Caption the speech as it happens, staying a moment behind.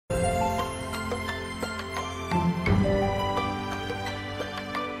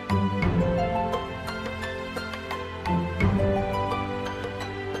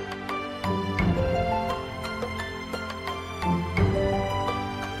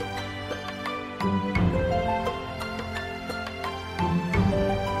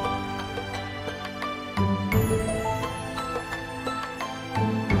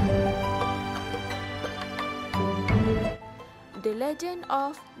Legend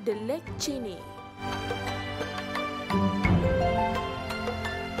of the Lake Chini.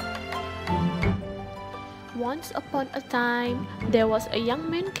 Once upon a time, there was a young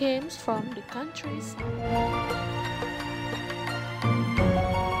man came from the countryside.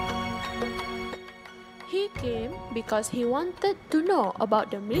 He came because he wanted to know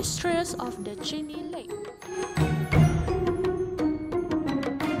about the mysteries of the Chini Lake.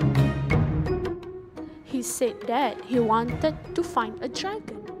 He said that he wanted to find a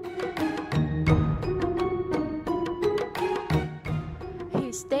dragon.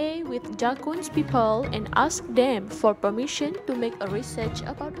 He stayed with Jakun's people and asked them for permission to make a research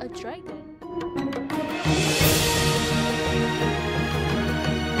about a dragon.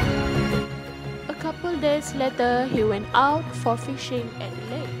 A couple days later, he went out for fishing at the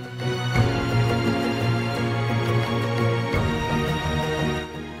lake.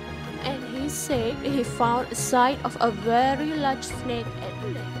 Said he found a sight of a very large snake at the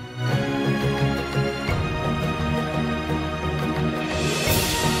lake.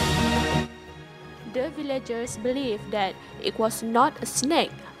 The villagers believed that it was not a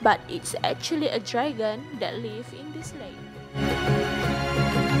snake, but it's actually a dragon that lives in this lake.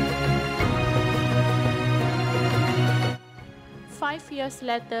 Five years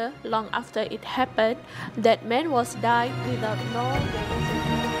later, long after it happened, that man was died without no reason.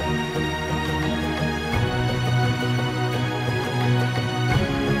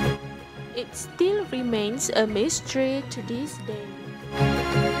 It still remains a mystery to this day.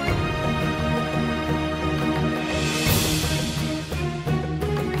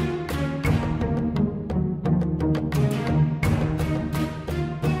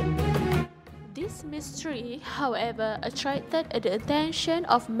 This mystery, however, attracted the attention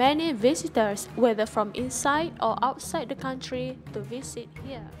of many visitors, whether from inside or outside the country, to visit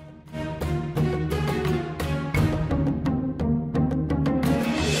here.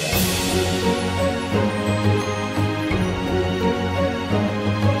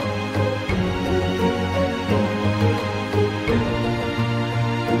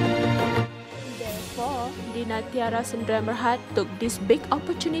 Tiara Sdn Bhd took this big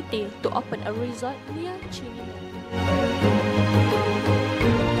opportunity to open a resort near Chini.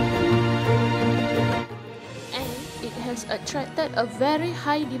 And it has attracted a very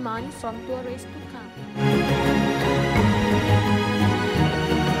high demand from tourists to come.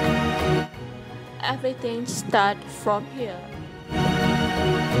 Everything starts from here.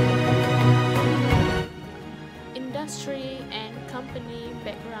 Industry and company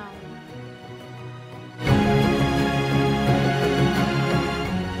background.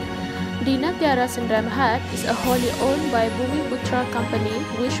 Tiara Sdn Bhd is a wholly owned by Bumiputra Company,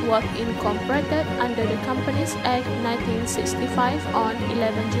 which was incorporated under the Companies Act 1965 on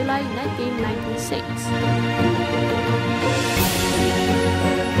 11 July 1996.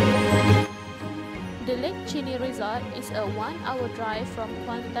 The Lake Chini Resort is a 1-hour drive from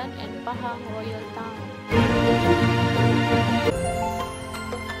Kuantan and Pahang Royal Town.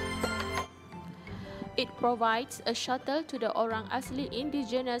 It provides a shuttle to the Orang Asli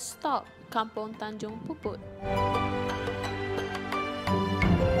indigenous stop, Kampung Tanjung Puput.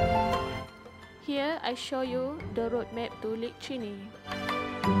 Here I show you the road map to Lake Chini.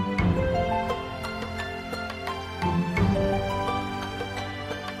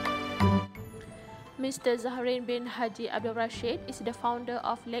 Mr. Zahrin bin Haji Abdul Rashid is the founder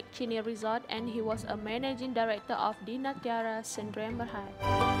of Lake Chini Resort, and he was a managing director of Tiara Sdn Bhd.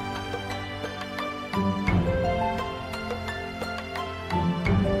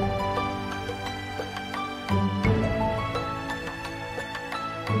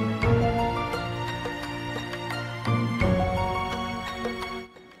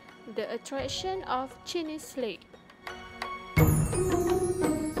 The attraction of Chini's Lake.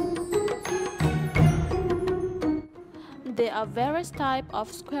 There are various types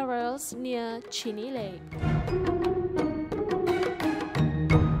of squirrels near Chini Lake.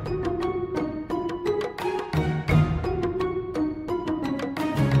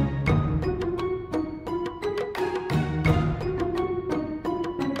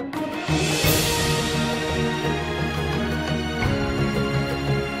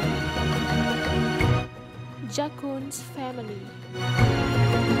 Jakun's family.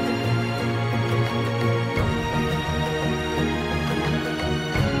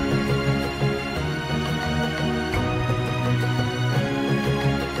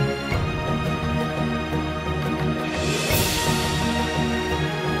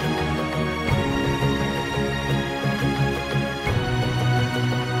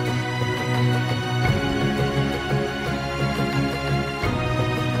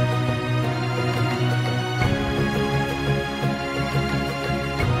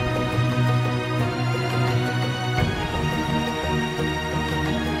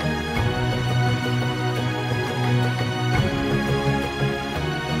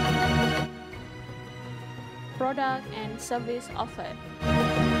 service offered.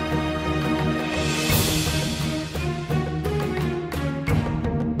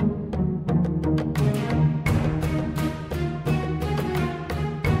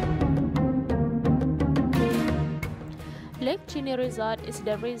 Lake Chini Resort is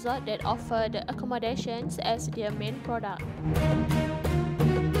the resort that offers the accommodations as their main product.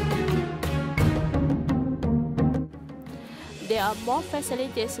 There are more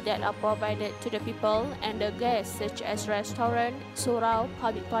facilities that are provided to the people and the guests, such as restaurant, surau,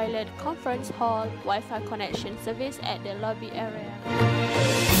 public toilet, conference hall, Wi-Fi connection service at the lobby area.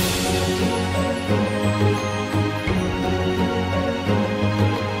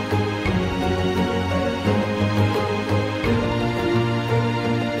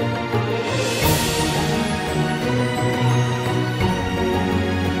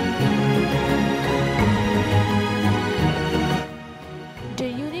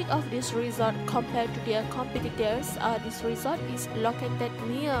 This resort compared to their competitors, this resort is located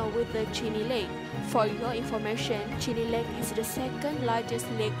near with the Chini Lake. For your information, Chini Lake is the second largest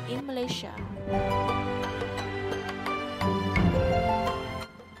lake in Malaysia.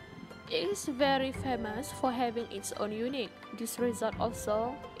 It is very famous for having its own unique. This resort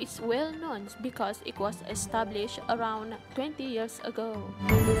also is well known because it was established around 20 years ago.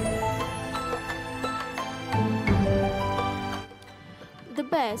 The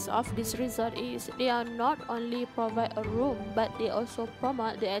best of this resort is they are not only provide a room, but they also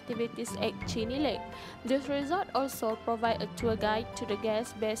promote the activities at Chini Lake. This resort also provide a tour guide to the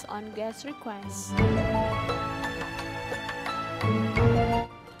guests based on guest requests.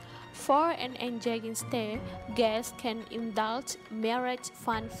 For an enjoying stay, guests can indulge myriad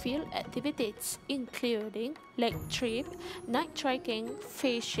fun-filled activities, including lake trip, night trekking,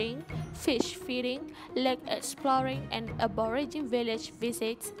 fishing, fish feeding, lake exploring, and Aborigine village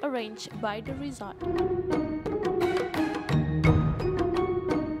visits arranged by the resort.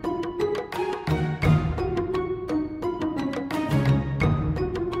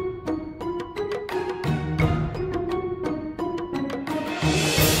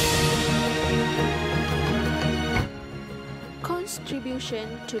 Contribution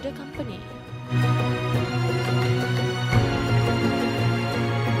to the company.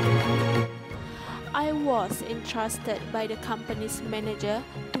 I was entrusted by the company's manager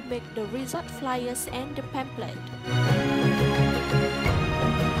to make the resort flyers and the pamphlet.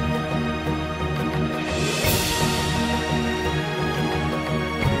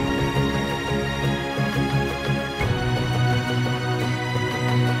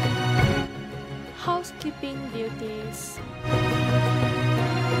 Housekeeping duties.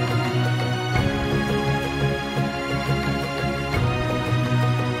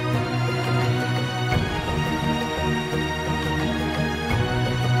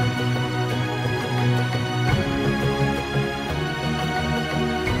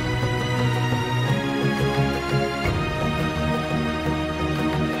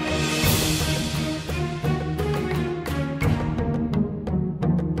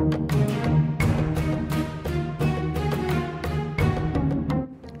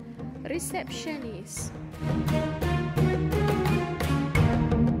 Receptionist.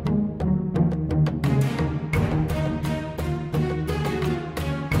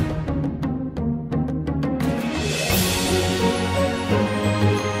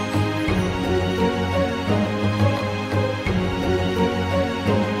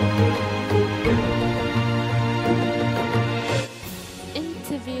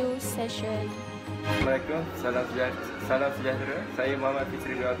 Interview session. Assalamualaikum, salam sejahtera. Saya Muhammad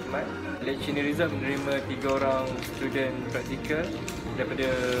Fitri Rahman. Lake Chini Resort menerima 3 orang student praktikal daripada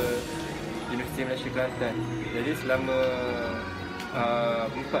Universiti Malaysia Kelantan. Jadi selama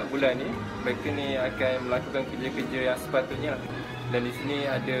 4 bulan ni, mereka ni akan melakukan kerja-kerja yang sepatutnya. Dan di sini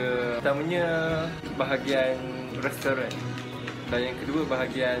ada pertamanya bahagian restoran, dan yang kedua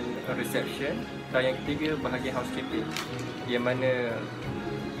bahagian reception, dan yang ketiga bahagian housekeeping. Yang mana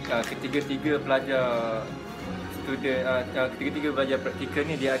ketiga-tiga pelajar praktikal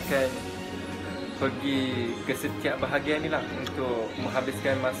ni dia akan pergi ke setiap bahagian ni lah untuk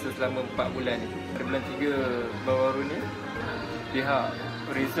menghabiskan masa selama 4 bulan ni. Pada bulan 3 baru ni, pihak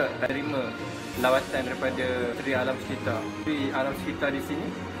resort terima lawatan daripada Menteri Alam Sekitar. Menteri Alam Sekitar di sini,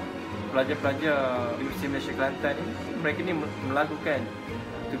 pelajar-pelajar Universiti Malaysia Kelantan ni, mereka ni melakukan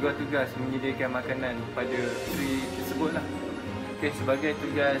tugas-tugas menyediakan makanan pada menteri tersebut lah. Sebagai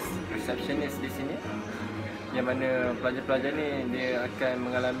tugas receptionist di sini, yang mana pelajar-pelajar ni dia akan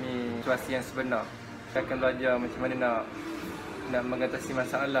mengalami situasi yang sebenar. Dia akan belajar macam mana nak mengatasi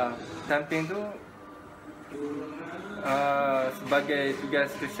masalah. Samping tu, sebagai tugas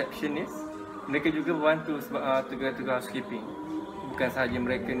receptionist, mereka juga membantu tugas-tugas housekeeping. Bukan sahaja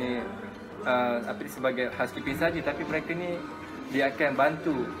mereka ni sebagai housekeeping saja, tapi mereka ni dia akan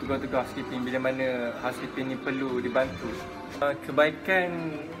bantu tugas-tugas housekeeping bila mana housekeeping ni perlu dibantu.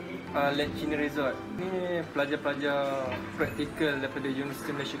 Kebaikan Lake Chini Resort ni pelajar-pelajar praktikal daripada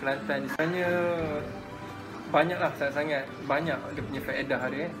Universiti Malaysia Kelantan sebenarnya banyaklah, sangat-sangat banyak dia punya faedah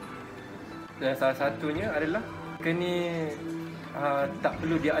dia. Dan salah satunya adalah kini tak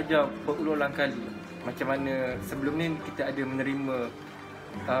perlu diajar berulang kali. Macam mana sebelum ni kita ada menerima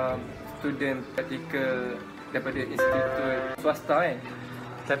student praktikal daripada institut swasta kan.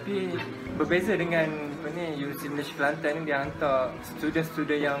 Tapi berbeza dengan Universiti Malaysia Kelantan ni, dia hantar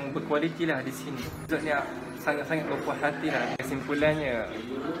student-student yang berkualiti lah di sini. Resort ni sangat-sangat berpuas hati lah. Kesimpulannya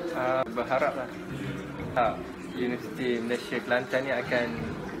berharap lah Universiti Malaysia Kelantan ni akan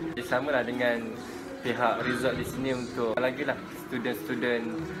bersama lah dengan pihak resort di sini untuk lagi lah student-student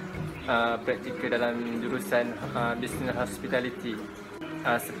praktikal dalam jurusan business hospitality.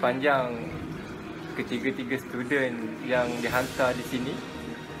 Sepanjang ketiga-tiga student yang dihantar di sini,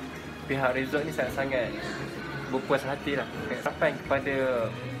 pihak resort ni sangat-sangat berpuas hati lah. Sampai kepada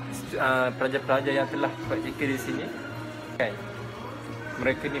pelajar-pelajar yang telah praktikal di sini kan,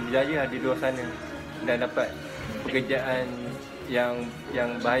 mereka ni berjaya di luar sana dan dapat pekerjaan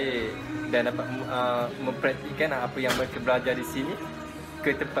yang baik dan dapat mempraktikkan apa yang mereka belajar di sini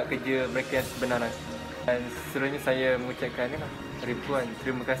ke tempat kerja mereka yang sebenar nanti. Dan seterusnya saya mengucapkan ribuan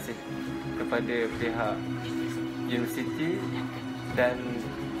terima kasih kepada pihak universiti dan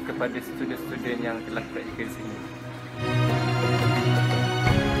kepada student-student yang telah praktikal di sini.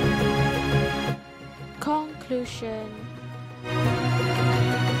 Conclusion.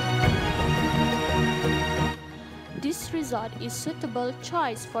 This resort is suitable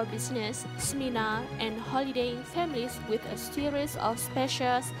choice for business, seminar, and holidaying families with a series of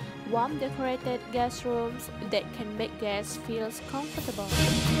spacious, warm decorated guest rooms that can make guests feel comfortable.